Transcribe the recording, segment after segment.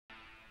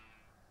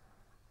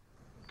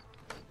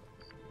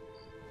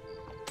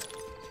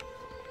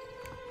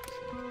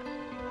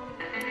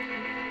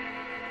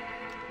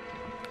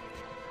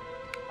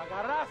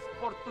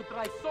tu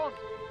traición,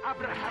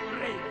 Abraham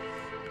Reyes.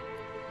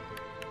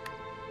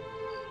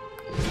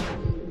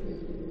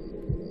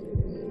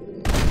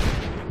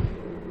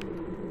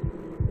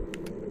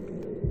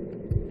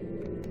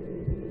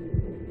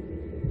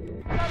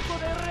 ¡Largo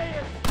de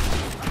Reyes!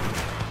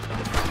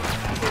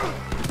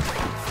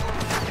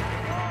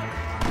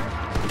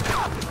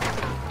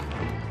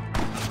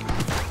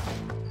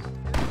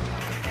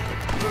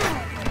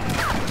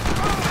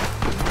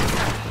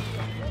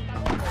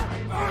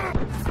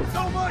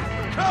 So much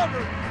for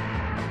cover!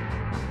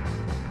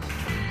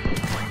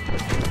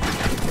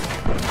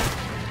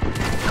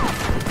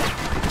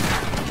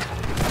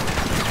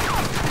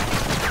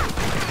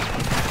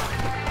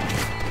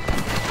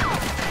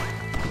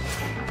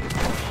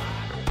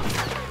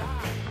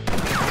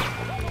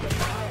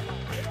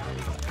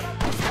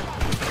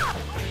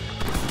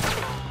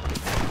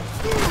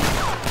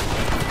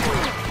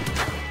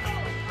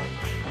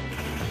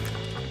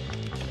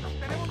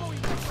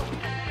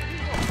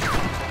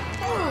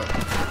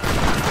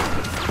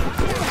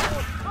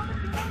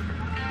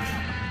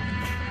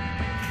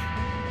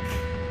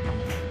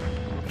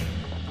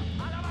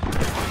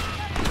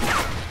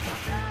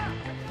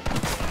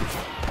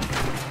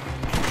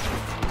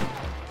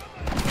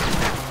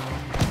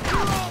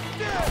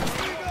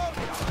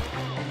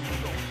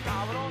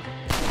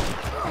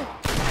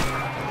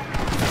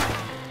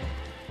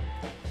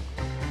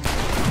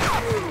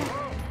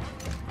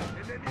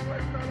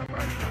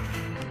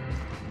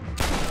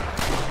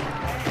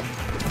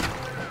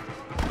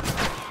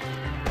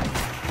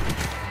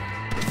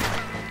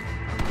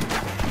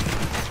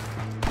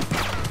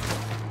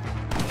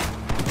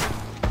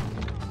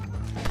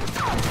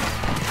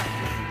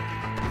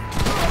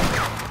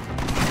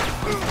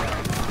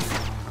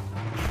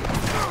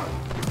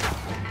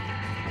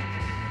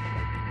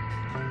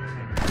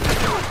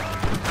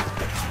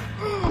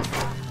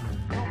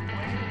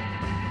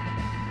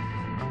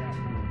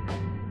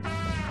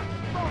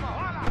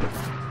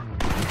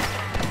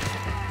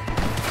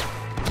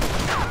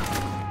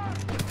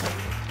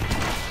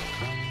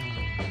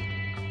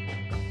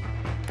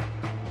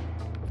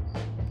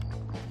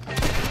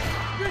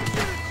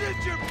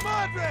 Your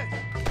madre!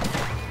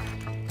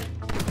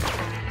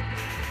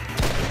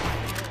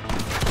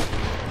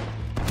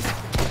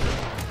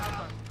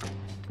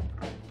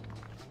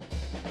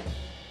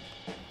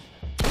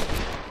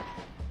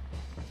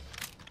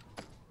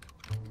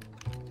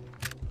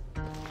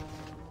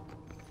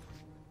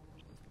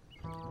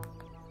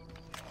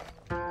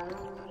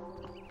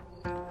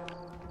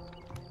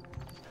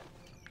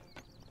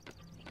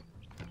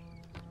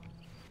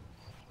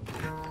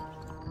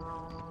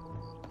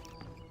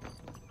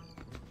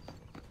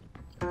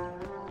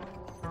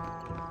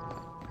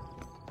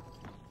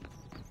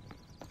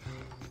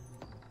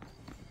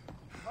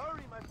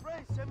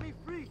 Set me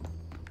free!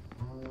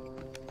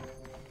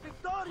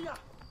 Victoria!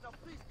 Now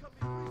please cut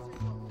me free,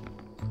 senor.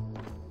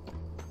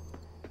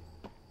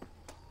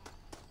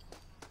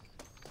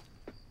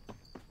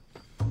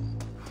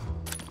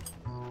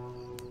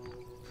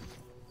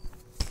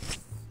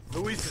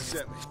 Luisa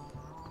sent me.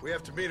 We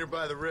have to meet her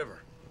by the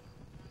river.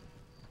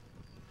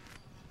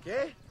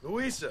 ¿Qué?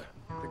 Luisa,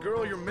 the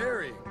girl you're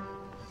marrying.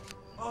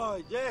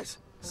 Oh, yes.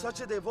 Such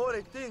a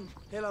devoted thing.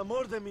 El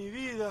amor de mi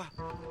vida.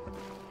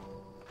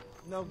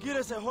 Now get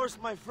us a horse,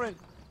 my friend.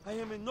 I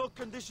am in no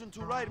condition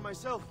to ride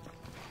myself.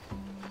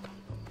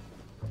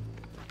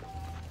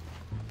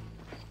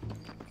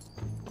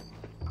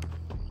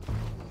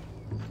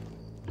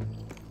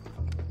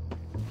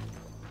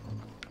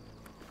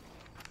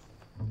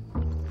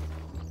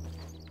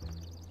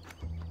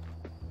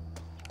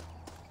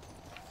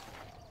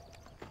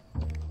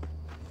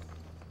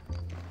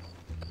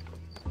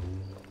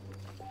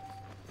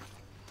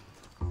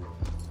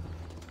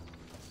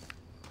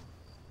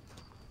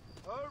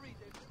 Hurry,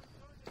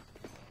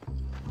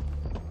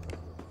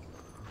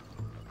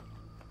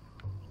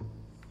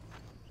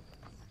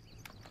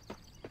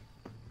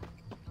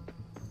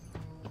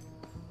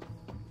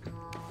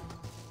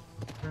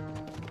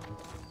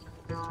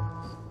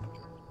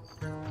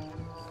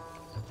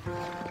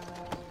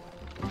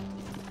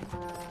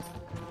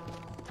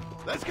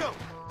 Let's go!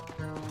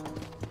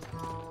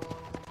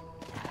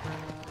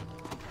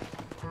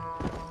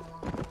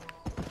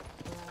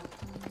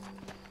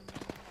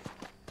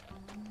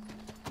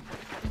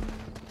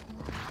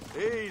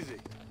 Easy.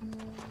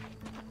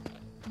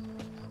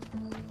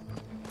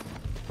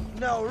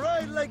 Now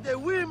ride like the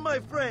wind, my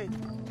friend.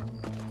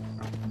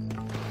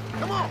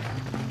 Come on!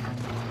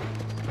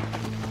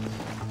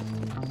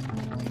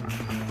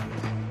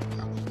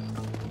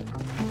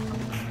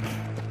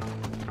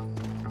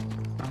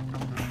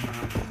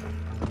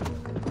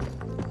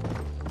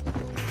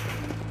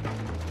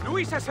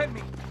 Luisa sent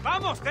me.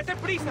 Vamos, date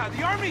prisa.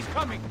 The army's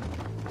coming.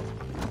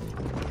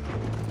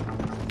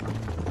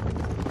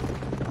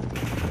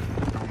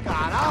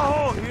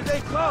 Carajo, here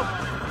they come.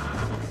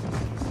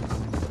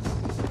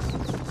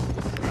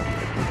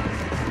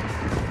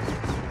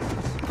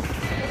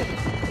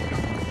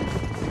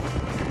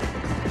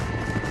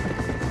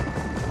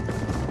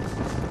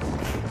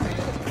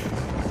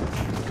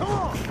 Come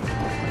on.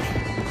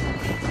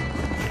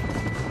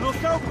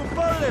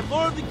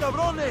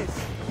 cabrones!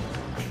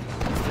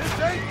 This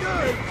ain't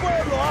good! ¡El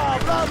pueblo ha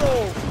hablado!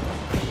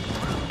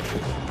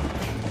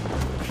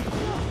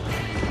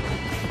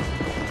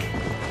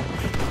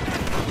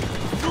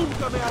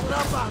 ¡Nunca me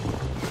atrapan!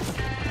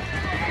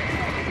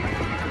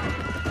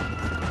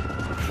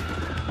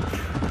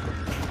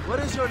 What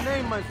is your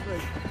name, my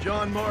friend?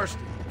 John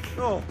Marston.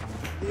 No,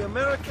 the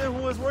American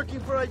who is working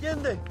for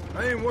Allende.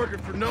 I ain't working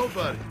for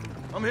nobody.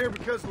 I'm here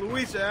because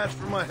Luisa asked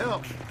for my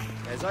help.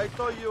 As I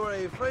thought you were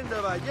a friend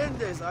of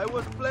Allende's, I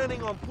was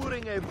planning on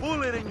putting a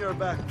bullet in your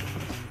back.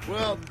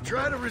 Well,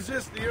 try to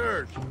resist the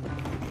urge.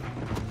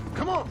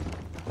 Come on!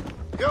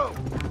 Go!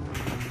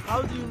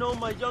 How do you know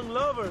my young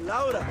lover,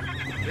 Laura?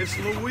 It's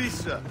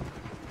Luisa.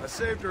 I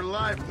saved her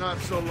life not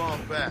so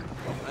long back.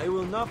 I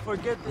will not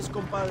forget this,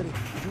 compadre.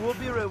 You will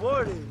be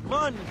rewarded.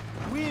 Money,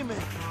 women,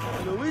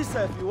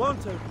 Luisa if you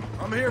want her.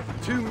 I'm here for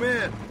 2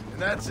 men,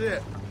 and that's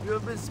it. You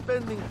have been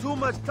spending too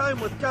much time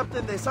with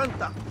Captain De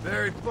Santa.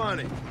 Very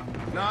funny.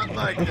 Not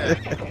like that.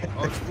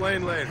 I'll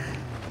explain later.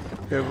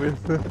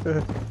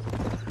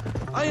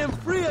 I am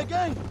free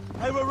again.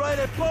 I will write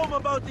a poem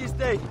about this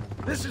day.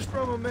 This is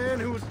from a man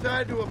who was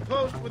tied to a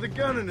post with a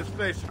gun in his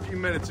face a few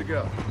minutes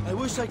ago. I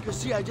wish I could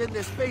see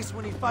Allende's face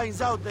when he finds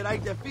out that I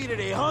defeated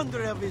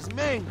 100 of his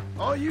men.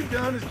 All you've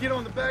done is get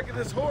on the back of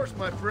this horse,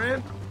 my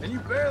friend, and you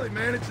barely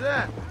managed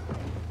that.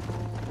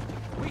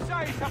 Luisa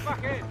y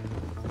Zapajel.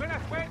 Buena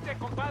suerte,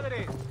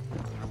 compadre.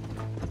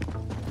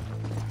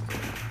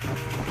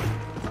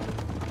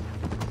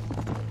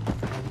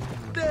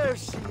 There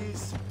she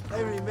is.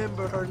 I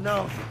remember her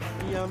now.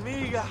 Mi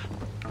amiga.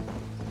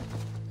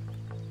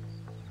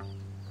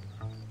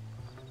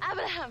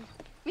 Abraham,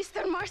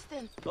 Mr.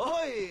 Marston,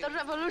 Oi! the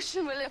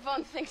revolution will live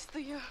on thanks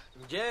to you.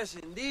 Yes,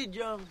 indeed,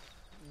 John.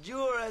 You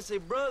are as a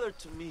brother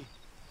to me.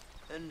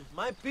 And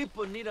my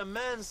people need a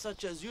man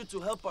such as you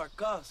to help our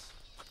cause.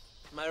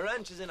 My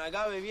ranch is in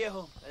Agave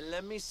Viejo, and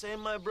let me say,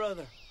 my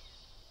brother,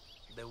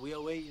 that we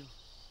await you.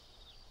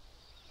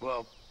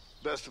 Well,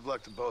 best of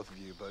luck to both of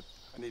you, but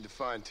I need to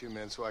find 2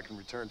 men so I can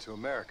return to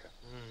America.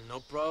 No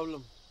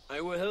problem.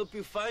 I will help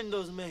you find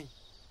those men.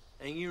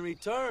 And in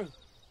return,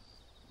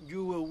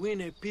 you will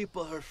win a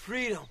people her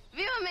freedom.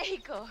 Viva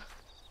Mexico!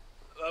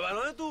 ¿A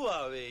dónde tú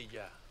vas,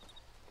 bella?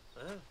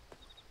 ¿Eh?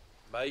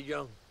 Bye,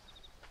 John.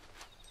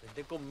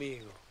 Vente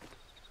conmigo.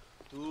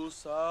 Tú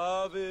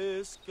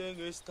sabes que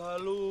en esta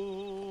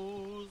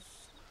luz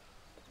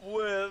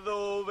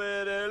puedo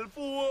ver el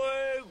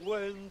fuego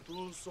en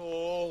tus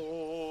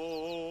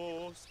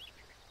ojos.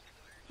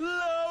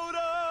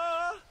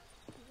 Laura,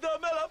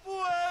 dame la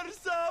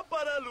fuerza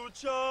para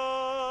luchar.